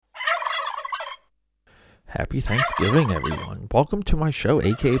Happy Thanksgiving, everyone. Welcome to my show,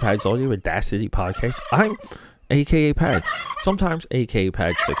 aka Pad's Audio Audacity Podcast. I'm aka Pad, sometimes aka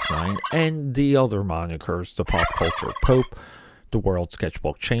Pad69, and the other monikers, the pop culture pope, the world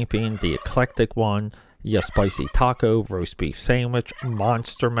sketchbook champion, the eclectic one, your spicy taco, roast beef sandwich,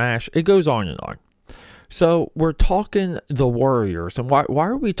 monster mash. It goes on and on. So we're talking The Warriors, and why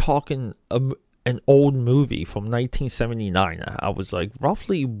are we talking an old movie from 1979? I was like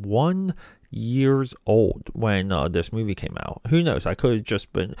roughly 1 years old when this movie came out. Who knows? I could have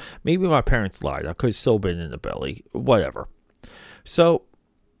just been, maybe my parents lied. I could have still been in the belly, whatever. So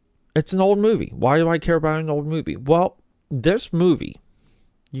it's an old movie. Why do I care about an old movie? Well, this movie,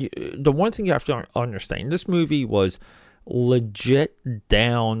 the one thing you have to understand, this movie was legit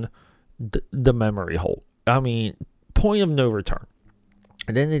down the memory hole. I mean, point of no return.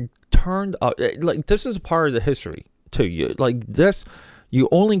 And then it turned up, like, this is a part of the history too. You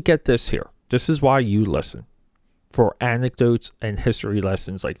only get this here. This is why you listen, for anecdotes and history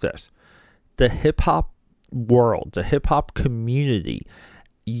lessons like this. The hip-hop world, the hip-hop community,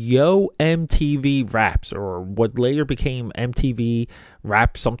 Yo MTV Raps, or what later became MTV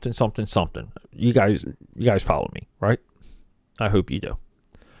Rap something. You guys follow me, right? I hope you do.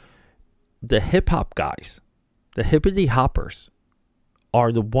 The hip-hop guys, the hippity hoppers,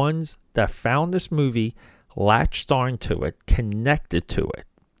 are the ones that found this movie, latched onto it, connected to it,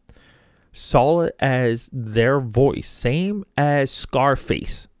 saw it as their voice, same as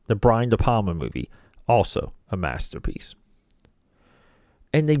Scarface, the Brian De Palma movie, also a masterpiece.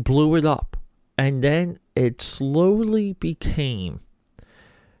 And they blew it up. And then it slowly became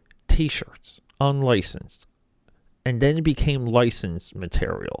t-shirts, unlicensed. And then it became licensed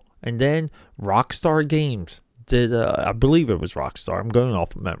material. And then Rockstar Games did, I believe it was Rockstar, I'm going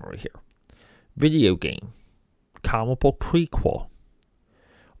off of memory here, video game, comic book prequel,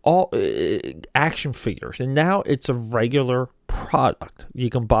 all action figures, and now it's a regular product.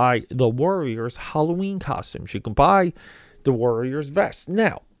 You can buy the Warriors Halloween costumes. You can buy the Warriors vest.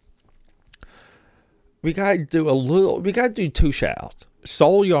 Now, we gotta do two shout-outs.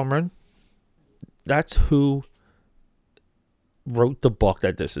 Saul Yumrin, that's who wrote the book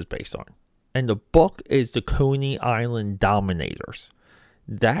that this is based on. And the book is the Coney Island Dominators.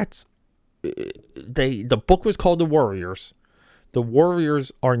 The book was called The Warriors. The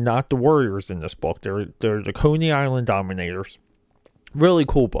Warriors are not the Warriors in this book. They're the Coney Island Dominators. Really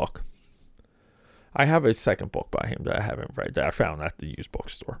cool book. I have a second book by him that I haven't read, that I found at the used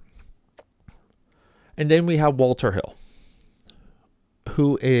bookstore. And then we have Walter Hill,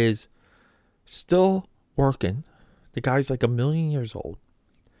 who is still working. The guy's like 1 million years old.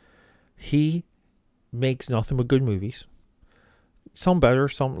 He makes nothing but good movies. Some better,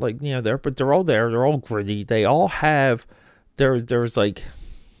 some but they're all there. They're all gritty. They all have, there's like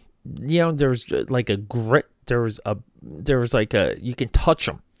a grit. There's like a, you can touch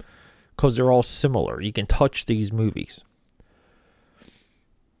them because they're all similar. You can touch these movies.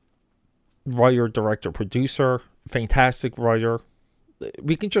 Writer, director, producer, fantastic writer.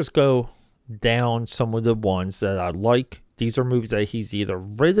 We can just go down some of the ones that I like. These are movies that he's either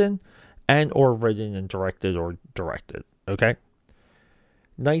written and directed. Okay.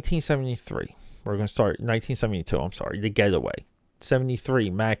 1973. We're going to start 1972. I'm sorry. The Getaway. 73.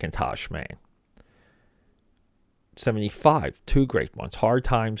 Macintosh Man. 75. Two great ones. Hard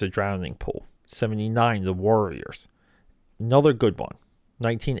Times, A Drowning Pool. 79. The Warriors. Another good one.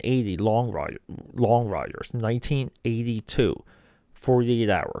 1980. Long Riders. 1982. 48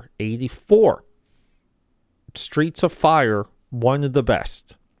 Hour. 84. Streets of Fire. One of the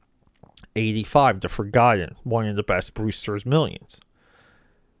best. 85. The Forgotten. One of the best. Brewster's Millions.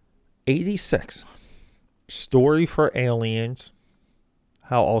 86. Story for Aliens.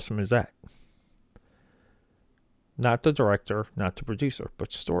 How awesome is that? Not the director, not the producer,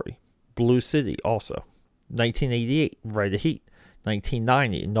 but story. Blue City also. 1988. Red Heat.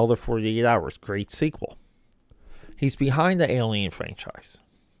 1990. Another 48 Hours. Great sequel. He's behind the Alien franchise.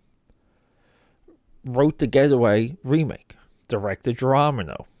 Wrote the Getaway remake. Directed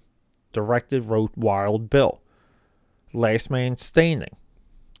Geronimo. Wrote Wild Bill. Last Man Standing.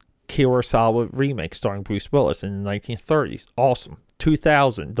 Kurosawa remake starring Bruce Willis in the 1930s. Awesome.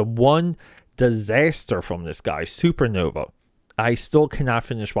 2000. The one disaster from this guy, Supernova. I still cannot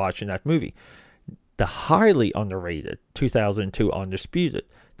finish watching that movie. The highly underrated 2002 Undisputed.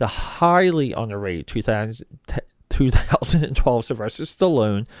 The highly underrated 2012 Sylvester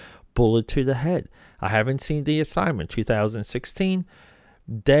Stallone Bullet to the Head. I haven't seen The Assignment. 2016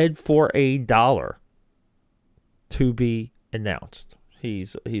 Dead for a Dollar to be announced.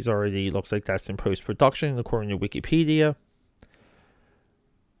 He's already, looks like that's in post-production according to Wikipedia.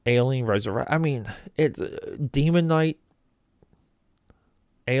 Alien Resurrect. I mean, it's Demon Knight,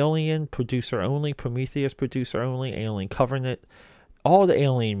 Alien producer only, Prometheus producer only, Alien Covenant, all the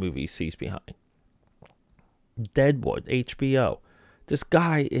Alien movies he's behind. Deadwood, HBO. This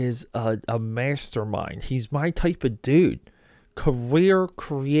guy is a mastermind. He's my type of dude. Career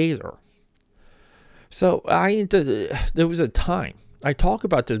creator. So there was a time, I talk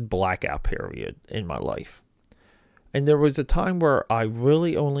about this blackout period in my life. And there was a time where I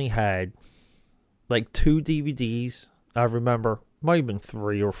really only had like 2 DVDs. I remember, might have been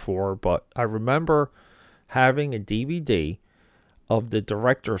 3 or 4, but I remember having a DVD of the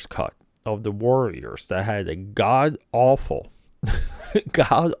director's cut of The Warriors that had a god-awful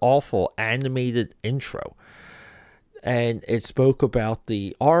animated intro. And it spoke about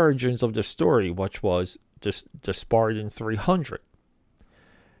the origins of the story, which was just the Spartan 300.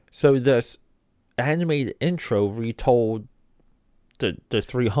 So this animated intro retold the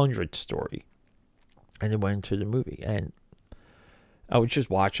 300 story. And it went into the movie. And I would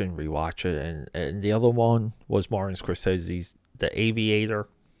just watch it and rewatch it. And the other one was Martin Scorsese's The Aviator.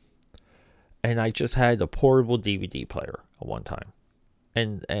 And I just had a portable DVD player at one time.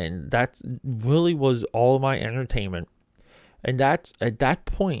 And that really was all of my entertainment. And that's at that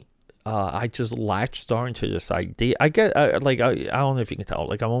point, I just latched on to this idea. I get I don't know if you can tell,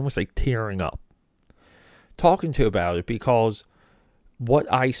 like I'm almost like tearing up talking to you about it, because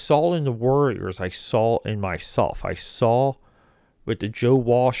what I saw in The Warriors, I saw in myself. I saw with the Joe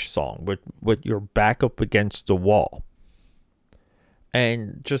Walsh song, with your back up against the wall.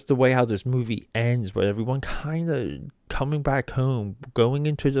 And just the way how this movie ends, with everyone kind of coming back home, going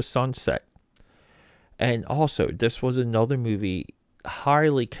into the sunset. And also, this was another movie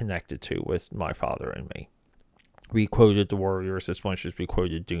highly connected to with my father and me. We quoted The Warriors as much as we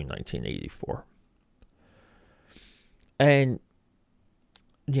quoted Dune 1984. And,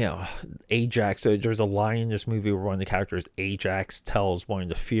 you know, Ajax, there's a line in this movie where one of the characters, Ajax, tells one of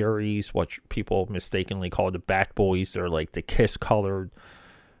the Furies, what people mistakenly call the Bat Boys. They're like the kiss-colored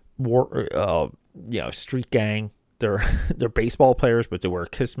street gang. They're baseball players, but they wear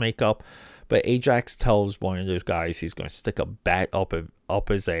kiss makeup. But Ajax tells one of those guys he's going to stick a bat up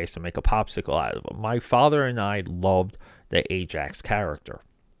his ass and make a popsicle out of him. My father and I loved the Ajax character.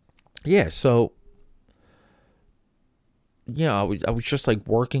 Yeah, so, you know, I was just like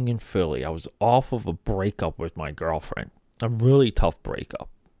working in Philly. I was off of a breakup with my girlfriend. A really tough breakup.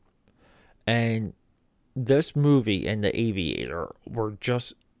 And this movie and The Aviator were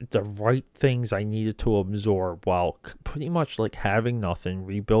just the right things I needed to absorb while pretty much like having nothing,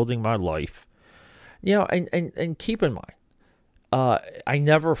 rebuilding my life. You know, and keep in mind, I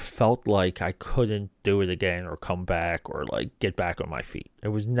never felt like I couldn't do it again or come back or like get back on my feet. It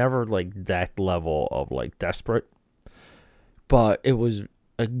was never like that level of like desperate, but it was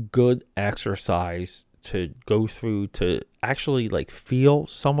a good exercise to go through, to actually like feel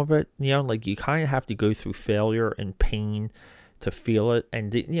some of it. You know, like you kind of have to go through failure and pain to feel it.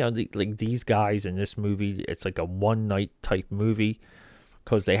 And like these guys in this movie, it's like a one night type movie,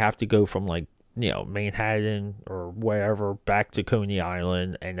 because they have to go from like, you know, Manhattan or wherever back to Coney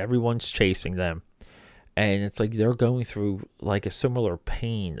Island, and everyone's chasing them. And it's like they're going through like a similar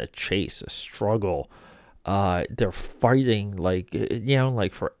pain, a chase, a struggle. They're fighting like, you know,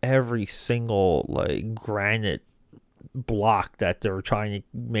 like for every single like granite block that they're trying to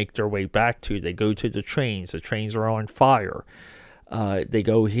make their way back to. They go to the trains are on fire. They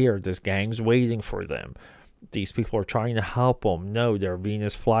go here, this gang's waiting for them. These people are trying to help them. No, they're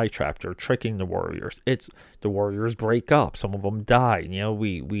Venus flytrap. They're tricking the Warriors. It's the Warriors break up. Some of them die. You know,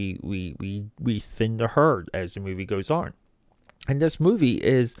 we thin the herd as the movie goes on. And this movie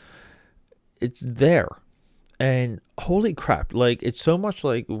it's there. And holy crap, like it's so much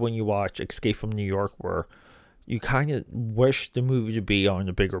like when you watch Escape from New York, where you kind of wish the movie to be on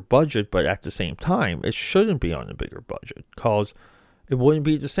a bigger budget, but at the same time, it shouldn't be on a bigger budget, because it wouldn't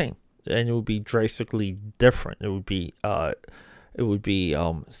be the same, and it would be drastically different. It would be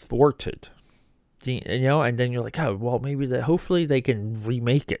thwarted, you know. And then you're like, oh well, hopefully they can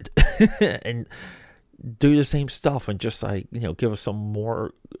remake it and do the same stuff, and just like, you know, give us some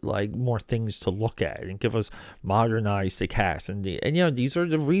more things to look at, and give us modernize the cast, and you know, these are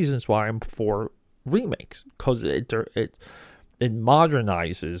the reasons why I'm for remakes, because it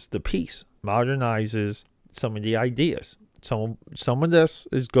modernizes the piece, modernizes some of the ideas. Some of this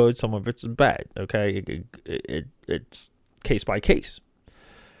is good, some of it's bad. Okay, it's case by case.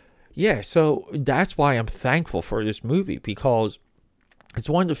 Yeah, so that's why I'm thankful for this movie, because it's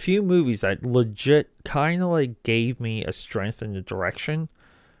one of the few movies that legit kind of like gave me a strength in the direction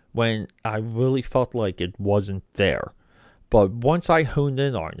when I really felt like it wasn't there. But once I honed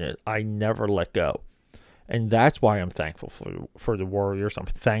in on it, I never let go. And that's why I'm thankful for the Warriors. I'm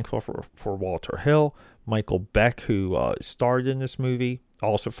thankful for Walter Hill, Michael Beck, who starred in this movie,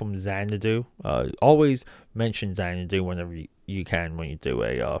 also from Xanadu. Always mention Xanadu whenever you can when you do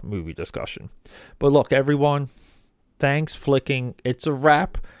a movie discussion. But look, everyone, thanks flicking. It's a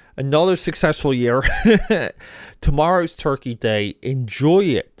wrap. Another successful year. Tomorrow's Turkey Day. Enjoy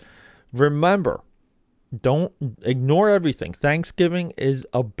it. Remember, don't ignore everything. Thanksgiving is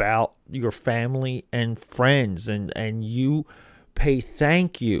about your family and friends, and you pay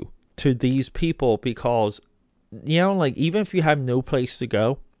thank you to these people because, like, even if you have no place to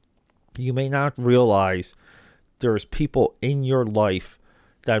go, you may not realize there's people in your life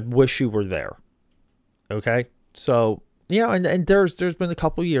that wish you were there. Okay? So, and there's been a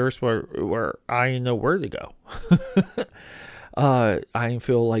couple years where I didn't know where to go. I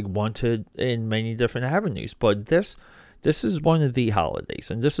feel like wanted in many different avenues, but this is one of the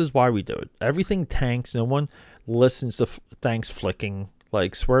holidays, and this is why we do it. Everything tanks. No one listens to thanks flicking.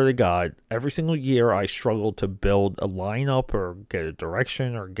 Like, swear to God, every single year I struggle to build a lineup or get a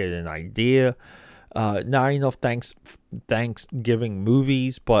direction or get an idea. Not enough Thanksgiving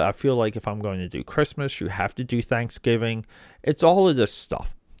movies, but I feel like if I'm going to do Christmas, you have to do Thanksgiving. It's all of this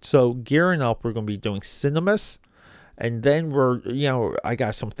stuff. So gearing up, we're going to be doing Cinemas. And then I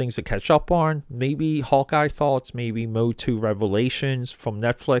got some things to catch up on. Maybe Hawkeye thoughts, maybe Mo2 Revelations from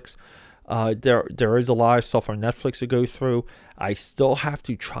Netflix. There is a lot of stuff on Netflix to go through. I still have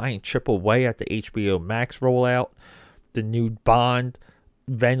to try and chip away at the HBO Max rollout. The new Bond,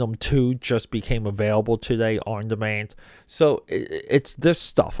 Venom 2 just became available today on demand. So it's this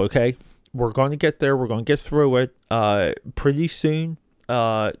stuff, okay? We're going to get there. We're going to get through it pretty soon.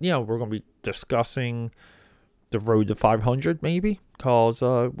 We're going to be discussing the road to 500 maybe, because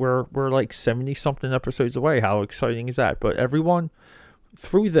we're like 70 something episodes away. How exciting is that? But everyone,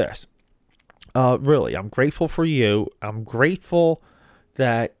 through this, really, I'm grateful for you. I'm grateful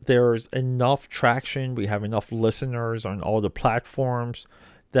that there's enough traction. We have enough listeners on all the platforms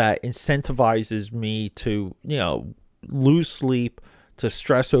that incentivizes me to lose sleep, to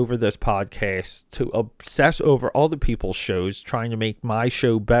stress over this podcast, to obsess over other people's shows, trying to make my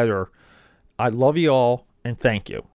show better. I love you all. And thank you.